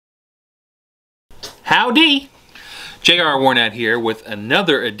Howdy! J.R. Warnett here with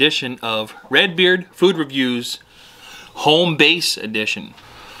another edition of Redbeard Food Reviews Home Base Edition.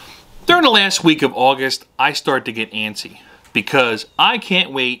 During the last week of August, I start to get antsy because I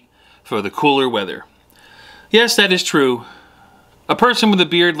can't wait for the cooler weather. Yes, that is true. A person with a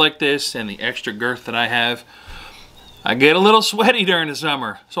beard like this and the extra girth that I have, I get a little sweaty during the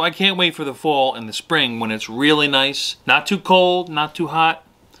summer. So I can't wait for the fall and the spring when it's really nice. Not too cold, not too hot.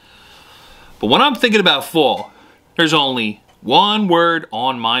 But when I'm thinking about fall, there's only one word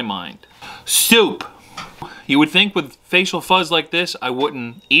on my mind. Soup. You would think with facial fuzz like this, I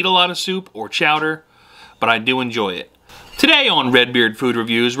wouldn't eat a lot of soup or chowder, but I do enjoy it. Today on Redbeard Food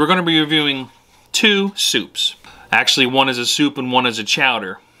Reviews, we're going to be reviewing two soups. Actually, one is a soup and one is a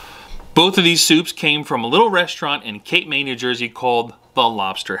chowder. Both of these soups came from a little restaurant in Cape May, New Jersey called the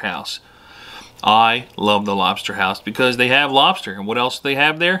Lobster House. I love the Lobster House because they have lobster. And what else do they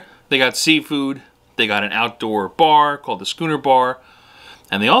have there? They got seafood. They got an outdoor bar called the Schooner Bar.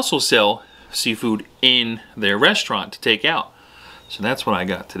 And they also sell seafood in their restaurant to take out. So that's what I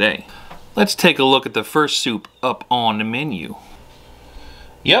got today. Let's take a look at the first soup up on the menu.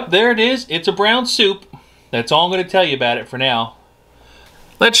 Yep, there it is. It's a brown soup. That's all I'm going to tell you about it for now.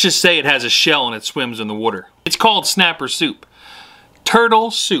 Let's just say it has a shell and it swims in the water. It's called snapper soup.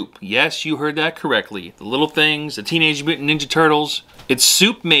 Turtle soup. Yes, you heard that correctly. The little things, the Teenage Mutant Ninja Turtles. It's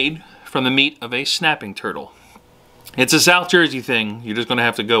soup made from the meat of a snapping turtle. It's a South Jersey thing. You're just going to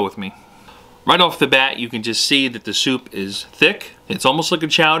have to go with me. Right off the bat, you can just see that the soup is thick. It's almost like a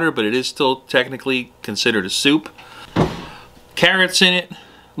chowder, but it is still technically considered a soup. Carrots in it,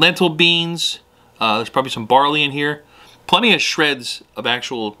 lentil beans. There's probably some barley in here. Plenty of shreds of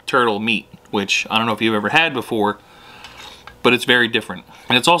actual turtle meat, which I don't know if you've ever had before, but it's very different.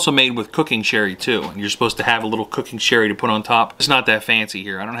 And it's also made with cooking sherry too, and you're supposed to have a little cooking sherry to put on top. It's not that fancy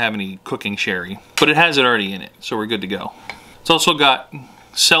here. I don't have any cooking sherry, but it has it already in it, so we're good to go. It's also got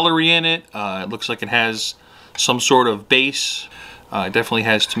celery in it. It looks like it has some sort of base. It definitely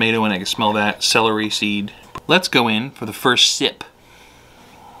has tomato in it. I can smell that. Celery seed. Let's go in for the first sip.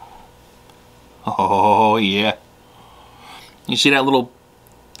 Oh yeah. You see that little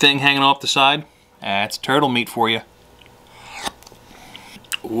thing hanging off the side? That's turtle meat for you.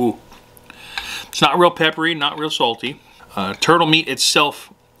 Ooh. It's not real peppery, not real salty. Turtle meat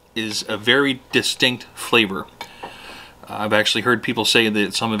itself is a very distinct flavor. I've actually heard people say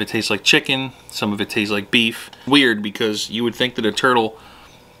that some of it tastes like chicken, some of it tastes like beef. Weird, because you would think that a turtle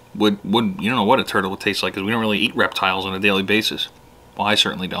would you don't know what a turtle would taste like because we don't really eat reptiles on a daily basis. Well, I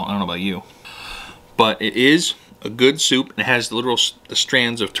certainly don't. I don't know about you. But it is a good soup, and it has the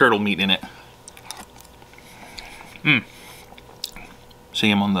strands of turtle meat in it. See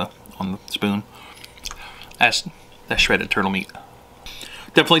them on the spoon. That's shredded turtle meat.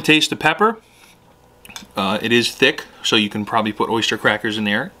 Definitely taste the pepper. It is thick, so you can probably put oyster crackers in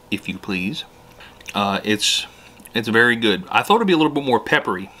there, if you please. It's very good. I thought it'd be a little bit more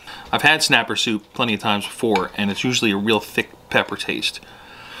peppery. I've had snapper soup plenty of times before, and it's usually a real thick pepper taste.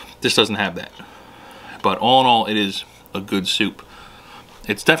 This doesn't have that. But all in all, it is a good soup.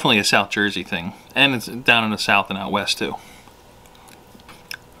 It's definitely a South Jersey thing, and it's down in the South and out West too.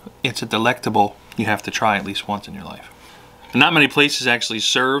 It's a delectable, you have to try at least once in your life. Not many places actually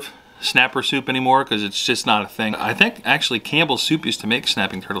serve snapper soup anymore because it's just not a thing. I think actually Campbell's Soup used to make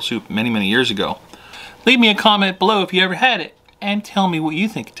snapping turtle soup many years ago. Leave me a comment below if you ever had it and tell me what you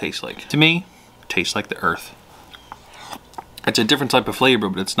think it tastes like. To me, it tastes like the earth. It's a different type of flavor,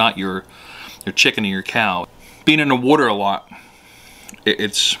 but it's not your chicken or your cow. Being in the water a lot,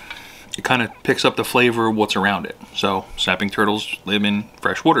 it kind of picks up the flavor of what's around it. So snapping turtles live in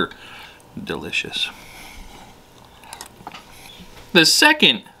fresh water. Delicious. The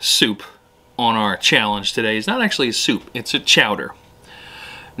second soup on our challenge today is not actually a soup, it's a chowder.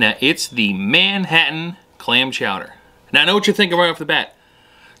 Now it's the Manhattan clam chowder. Now I know what you're thinking right off the bat.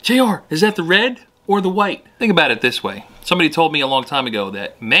 JR, is that the red or the white? Think about it this way. Somebody told me a long time ago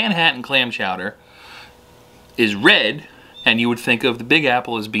that Manhattan clam chowder is red, and you would think of the Big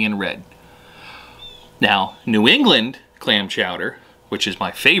Apple as being red. Now, New England clam chowder, which is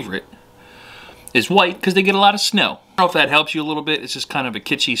my favorite, is white because they get a lot of snow. I don't know if that helps you a little bit. It's just kind of a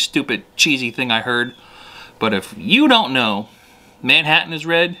kitschy, stupid, cheesy thing I heard. But if you don't know Manhattan is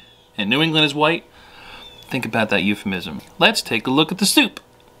red and New England is white, think about that euphemism. Let's take a look at the soup.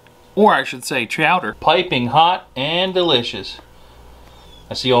 Or I should say chowder. Piping hot and delicious.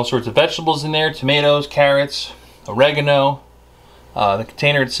 I see all sorts of vegetables in there. Tomatoes, carrots, oregano. The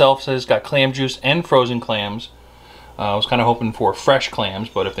container itself says it's got clam juice and frozen clams. I was kind of hoping for fresh clams,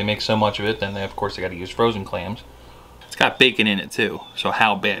 but if they make so much of it, then of course they got to use frozen clams. It's got bacon in it too, so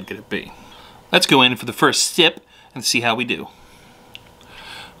how bad could it be? Let's go in for the first sip and see how we do.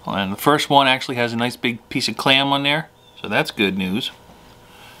 And the first one actually has a nice big piece of clam on there, so that's good news.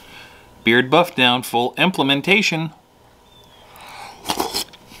 Beard buff down, full implementation.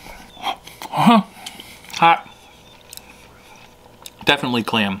 Hot. Definitely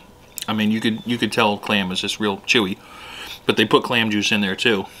clam. I mean, you could tell clam is just real chewy, but they put clam juice in there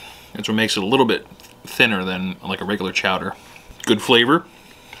too. That's what makes it a little bit thinner than like a regular chowder. Good flavor.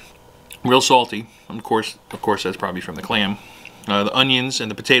 Real salty. Of course that's probably from the clam. The onions and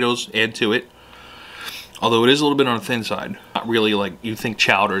the potatoes add to it. Although it is a little bit on the thin side. Not really like you think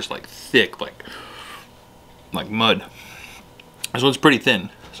chowder is like thick, like mud. This one's pretty thin,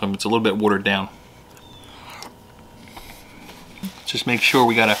 so it's a little bit watered down. Just make sure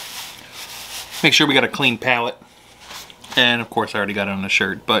we got a clean palate. And of course I already got it on the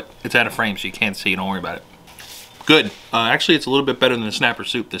shirt, but it's out of frame so you can't see, don't worry about it. Good. Actually it's a little bit better than the snapper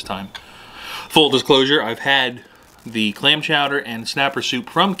soup this time. Full disclosure, I've had the clam chowder and snapper soup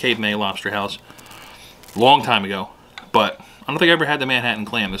from Cape May Lobster House a long time ago, but I don't think I ever had the Manhattan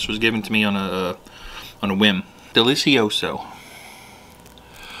clam. This was given to me on a whim. Delicioso.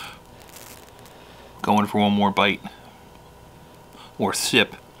 Going for one more bite. Or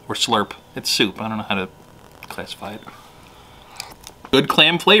sip. Or slurp. It's soup. I don't know how to classify it. Good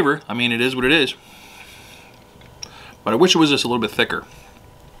clam flavor. I mean, it is what it is. But I wish it was just a little bit thicker.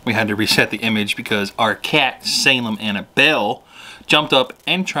 We had to reset the image because our cat, Salem Annabelle, jumped up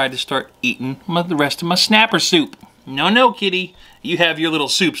and tried to start eating the rest of my snapper soup. No, kitty. You have your little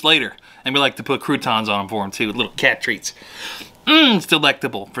soups later. And we like to put croutons on them for them too, little cat treats. It's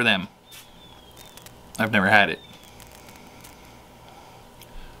delectable for them. I've never had it.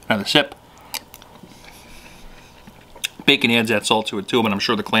 Another sip. Bacon adds that salt to it too, but I'm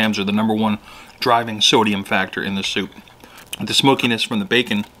sure the clams are the #1 driving sodium factor in the soup. The smokiness from the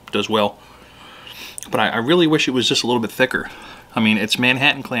bacon does well, but I really wish it was just a little bit thicker. I mean, it's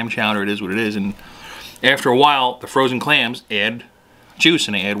Manhattan clam chowder, it is what it is, and after a while, the frozen clams add juice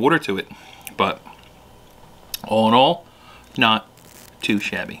and they add water to it. But all in all, not too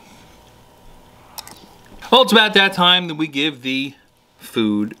shabby. Well, it's about that time that we give the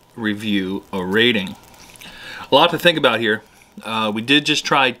food review a rating. A lot to think about here. We did just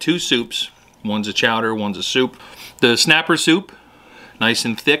try 2 soups. One's a chowder, one's a soup. The snapper soup, nice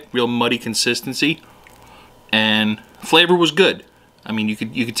and thick, real muddy consistency, and flavor was good. I mean, you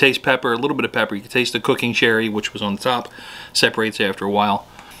could taste pepper, a little bit of pepper. You could taste the cooking sherry, which was on the top. Separates after a while.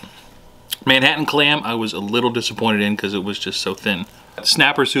 Manhattan clam, I was a little disappointed in because it was just so thin.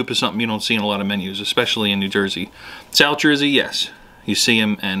 Snapper soup is something you don't see in a lot of menus, especially in New Jersey. South Jersey, yes, you see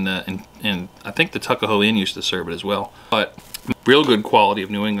them, and I think the Tuckahoe Inn used to serve it as well. But real good quality of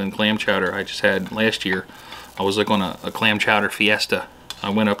New England clam chowder I just had last year. I was like on a clam chowder fiesta. I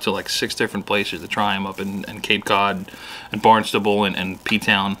went up to like 6 different places to try them up in Cape Cod and Barnstable and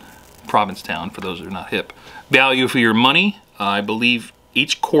P-Town, Provincetown, for those that are not hip. Value for your money, I believe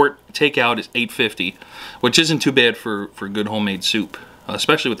each quart takeout is $8.50, which isn't too bad for good homemade soup,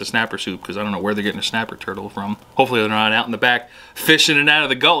 especially with the snapper soup, because I don't know where they're getting a snapper turtle from. Hopefully they're not out in the back fishing it out of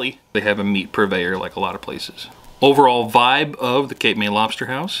the gully. They have a meat purveyor like a lot of places. Overall vibe of the Cape May Lobster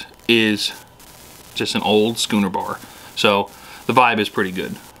House is just an old schooner bar. So the vibe is pretty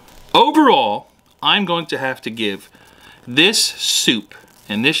good. Overall, I'm going to have to give this soup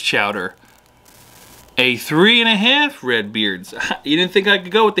and this chowder a 3.5 Redbeards. You didn't think I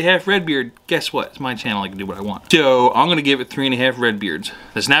could go with the half Redbeard? Guess what? It's my channel, I can do what I want. So I'm gonna give it 3.5 Redbeards.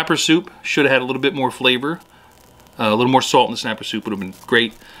 The snapper soup should have had a little bit more flavor. A little more salt in the snapper soup would have been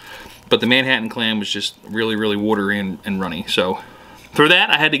great. But the Manhattan clam was just really, really watery and runny. So for that,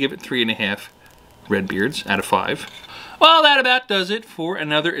 I had to give it 3.5 Redbeards out of 5. Well, that about does it for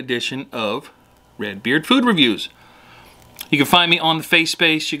another edition of Redbeard Food Reviews. You can find me on the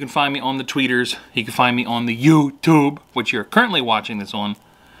FaceSpace, you can find me on the Tweeters, you can find me on the YouTube, which you're currently watching this on.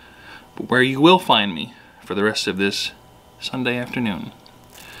 But where you will find me for the rest of this Sunday afternoon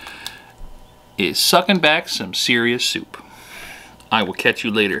is sucking back some serious soup. I will catch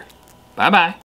you later. Bye-bye.